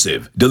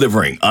explosive,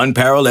 delivering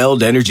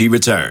unparalleled energy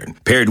return.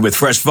 Paired with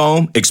fresh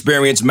foam,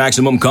 experience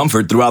maximum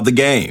comfort throughout the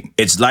game.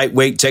 Its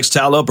lightweight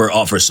textile upper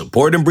offers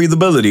support and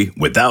breathability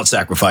without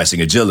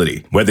sacrificing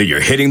agility. Whether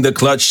you're hitting the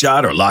clutch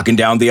shot or locking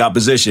down the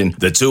opposition,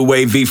 the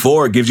Two-Way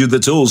V4 gives you the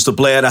tools to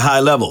play at a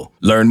high level.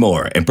 Learn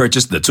more and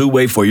purchase the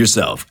Two-Way for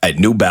yourself at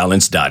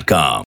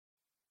NewBalance.com.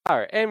 All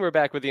right, and we're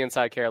back with the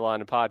Inside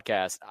Carolina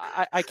podcast.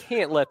 I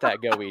can't let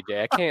that go,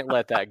 EJ. I can't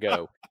let that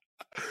go.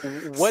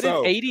 What is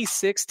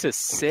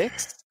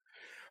 86-6?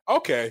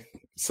 Okay,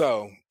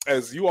 so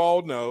as you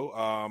all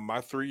know, my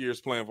 3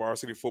 years playing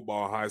varsity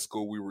football in high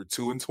school, we were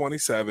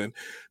 2-27,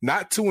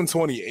 not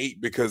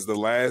 2-28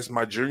 because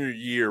my junior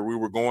year we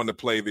were going to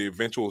play the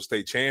eventual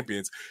state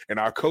champions, and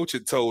our coach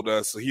had told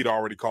us he'd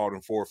already called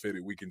and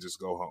forfeited. We can just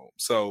go home.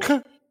 So.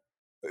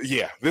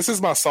 Yeah, this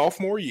is my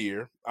sophomore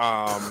year.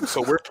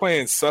 So we're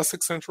playing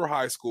Sussex Central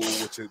High School,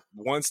 which had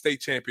won state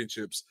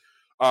championships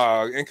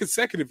in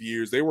consecutive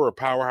years. They were a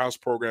powerhouse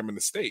program in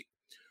the state.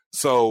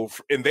 So,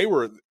 and they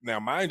were,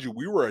 now mind you,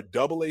 we were a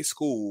AA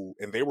school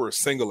and they were a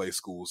single A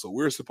school. So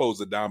we were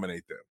supposed to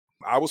dominate them.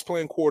 I was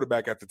playing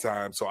quarterback at the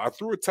time. So I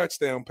threw a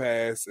touchdown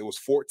pass. It was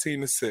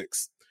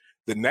 14-6.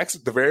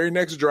 The very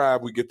next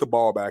drive, we get the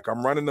ball back.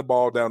 I'm running the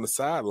ball down the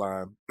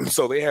sideline.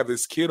 So they have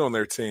this kid on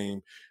their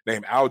team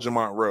named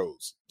Algermont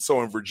Rose.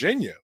 So in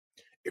Virginia,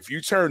 if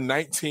you turn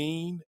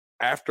 19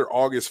 after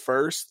August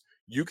 1st,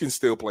 you can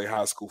still play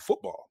high school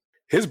football.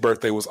 His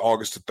birthday was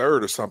August the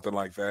 3rd or something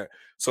like that.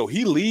 So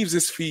he leaves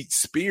his feet,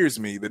 spears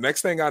me. The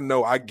next thing I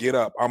know, I get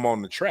up, I'm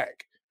on the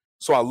track.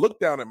 So I look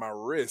down at my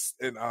wrist,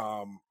 and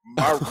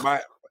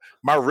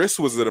my wrist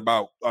was at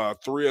about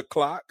 3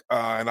 o'clock,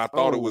 and I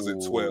thought it was at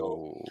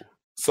 12.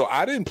 So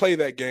I didn't play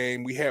that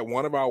game. We had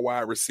one of our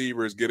wide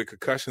receivers get a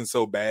concussion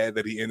so bad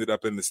that he ended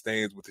up in the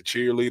stands with the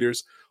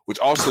cheerleaders, which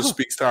also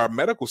speaks to our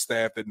medical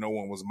staff that no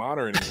one was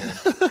monitoring him.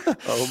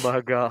 Oh,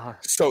 my God.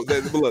 So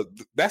look,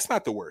 that's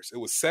not the worst. It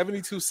was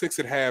 72-6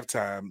 at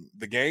halftime.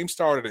 The game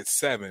started at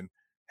 7.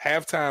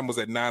 Halftime was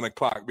at 9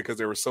 o'clock because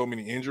there were so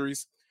many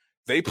injuries.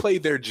 They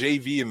played their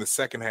JV in the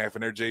second half,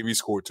 and their JV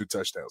scored 2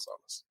 touchdowns on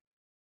us.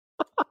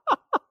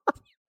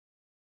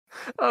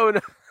 Oh, no.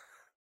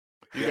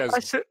 You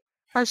guys,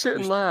 I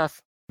shouldn't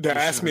laugh. Now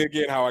ask me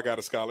again how I got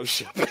a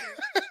scholarship.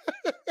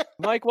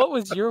 Mike, what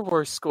was your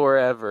worst score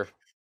ever?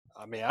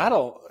 I mean, I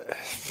don't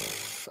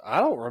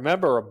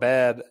remember a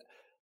bad.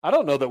 I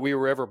don't know that we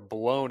were ever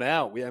blown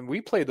out. We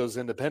played those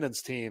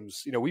Independence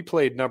teams. You know, we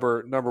played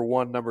number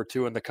 1, number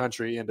 2 in the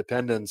country,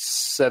 Independence,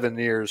 7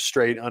 years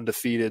straight,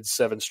 undefeated,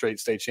 7 straight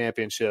state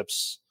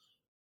championships.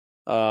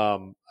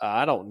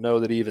 I don't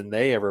know that even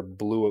they ever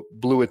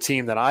blew a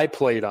team that I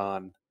played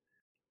on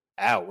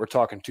out. We're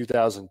talking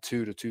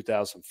 2002 to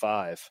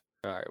 2005.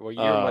 All right. Well,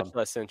 you're much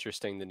less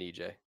interesting than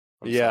EJ.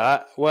 I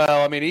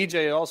mean,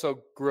 EJ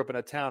also grew up in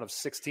a town of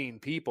 16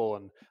 people,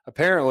 and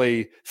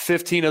apparently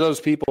 15 of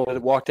those people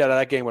had walked out of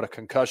that game with a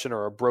concussion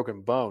or a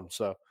broken bone.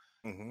 So,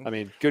 I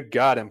mean, good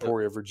God,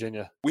 Emporia,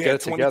 Virginia, we get had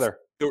it together.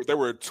 There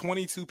were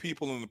 22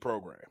 people in the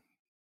program.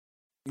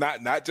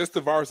 Not just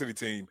the varsity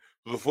team.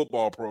 The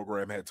football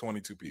program had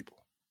 22 people.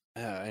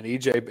 Yeah, and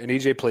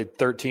EJ played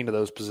 13 of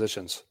those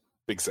positions.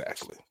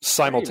 Exactly.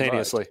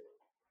 Simultaneously.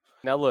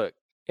 Now look,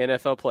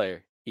 NFL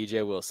player,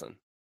 EJ Wilson.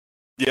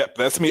 Yep,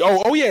 that's me.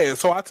 Oh yeah.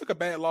 So I took a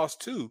bad loss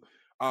too.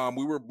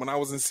 When I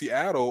was in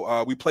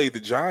Seattle, we played the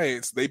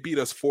Giants. They beat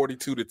us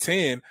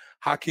 42-10.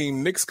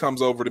 Hakeem Nicks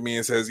comes over to me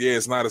and says, "Yeah,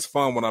 it's not as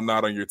fun when I'm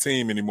not on your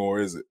team anymore,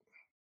 is it?"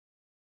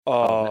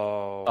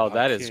 Oh,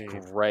 that is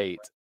great.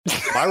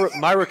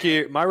 my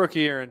rookie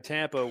year in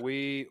Tampa,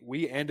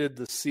 we ended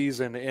the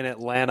season in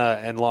Atlanta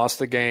and lost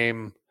the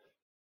game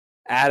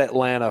at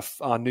Atlanta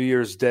on New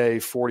Year's Day,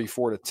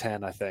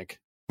 44-10, I think.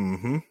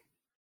 Mm-hmm.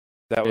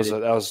 That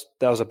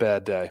was a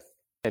bad day.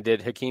 And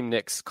did Hakeem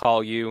Nicks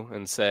call you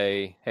and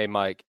say, "Hey,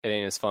 Mike, it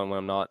ain't as fun when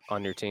I'm not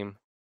on your team"?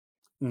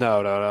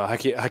 No.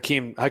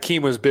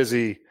 Hakeem was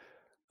busy.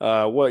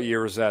 What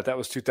year was that? That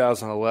was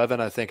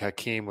 2011. I think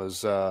Hakeem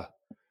was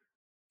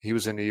he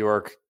was in New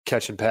York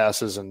catching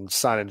passes and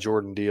signing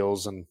Jordan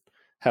deals and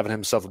having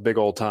himself a big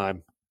old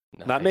time.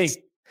 Nice. Not me.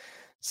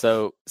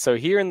 So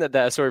hearing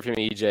that story from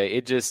EJ,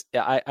 it just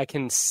I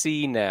can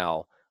see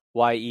now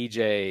why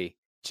EJ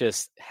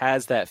just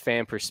has that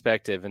fan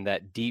perspective and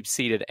that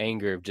deep-seated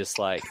anger of just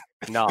like,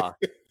 nah,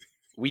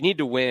 we need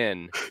to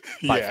win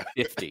by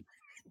 50.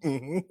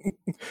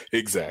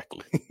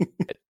 Exactly.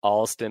 It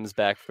all stems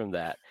back from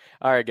that.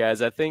 All right,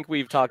 guys, I think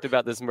we've talked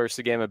about this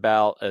Mercer game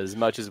about as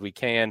much as we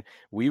can.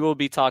 We will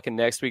be talking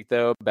next week,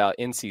 though, about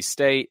NC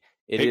State.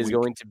 It is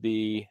going to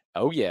be,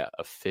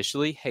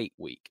 officially Hate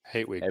Week.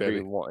 Hate Week,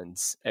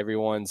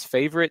 everyone's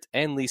favorite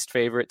and least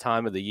favorite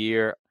time of the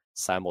year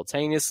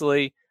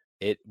simultaneously.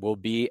 It will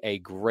be a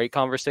great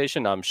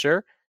conversation, I'm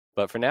sure.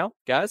 But for now,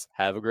 guys,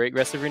 have a great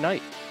rest of your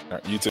night. All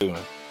right, you too,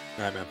 man.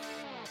 All right, man.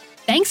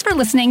 Thanks for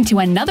listening to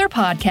another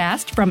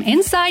podcast from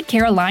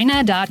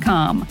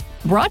InsideCarolina.com.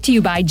 Brought to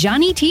you by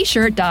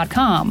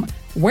JohnnyT-Shirt.com.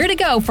 Where to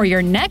go for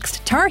your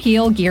next Tar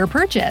Heel gear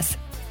purchase.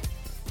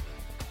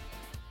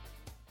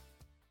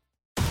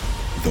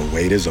 The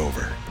wait is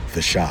over.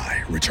 The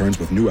Chi returns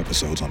with new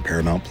episodes on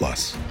Paramount+.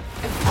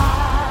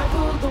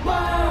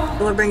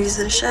 What brings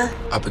you to the Chi?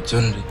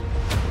 Opportunity.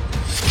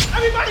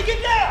 Everybody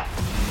get down!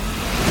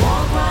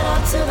 Walk right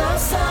up to the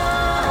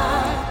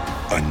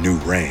side. A new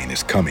reign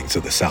is coming to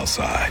the South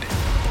Side.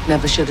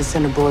 Never should have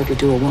sent a boy to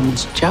do a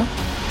woman's job.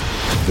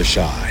 The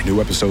Chi.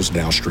 New episodes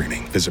now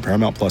streaming. Visit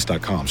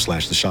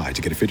ParamountPlus.com/The Chi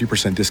to get a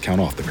 50% discount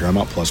off the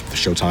Paramount Plus with the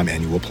Showtime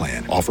annual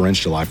plan. Offer ends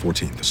July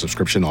 14th. The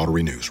subscription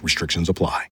auto-renews. Restrictions apply.